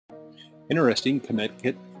Interesting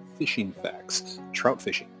Connecticut fishing facts. Trout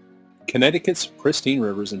fishing. Connecticut's pristine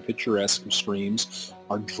rivers and picturesque streams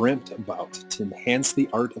are dreamt about to enhance the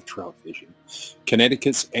art of trout fishing.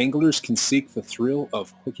 Connecticut's anglers can seek the thrill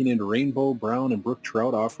of hooking into rainbow, brown, and brook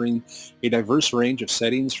trout, offering a diverse range of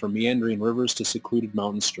settings from meandering rivers to secluded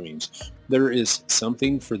mountain streams. There is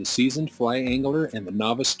something for the seasoned fly angler and the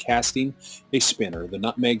novice casting a spinner. The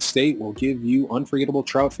Nutmeg State will give you unforgettable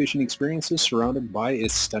trout fishing experiences surrounded by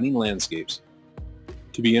its stunning landscapes.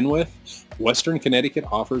 To begin with, Western Connecticut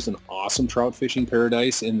offers an awesome trout fishing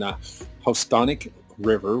paradise in the Housatonic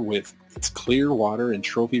River with its clear water and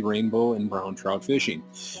trophy rainbow and brown trout fishing.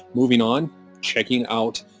 Moving on, checking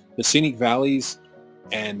out the scenic valleys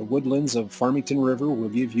and woodlands of Farmington River will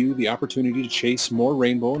give you the opportunity to chase more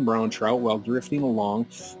rainbow and brown trout while drifting along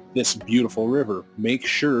this beautiful river. Make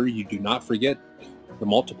sure you do not forget the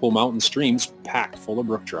multiple mountain streams packed full of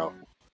brook trout.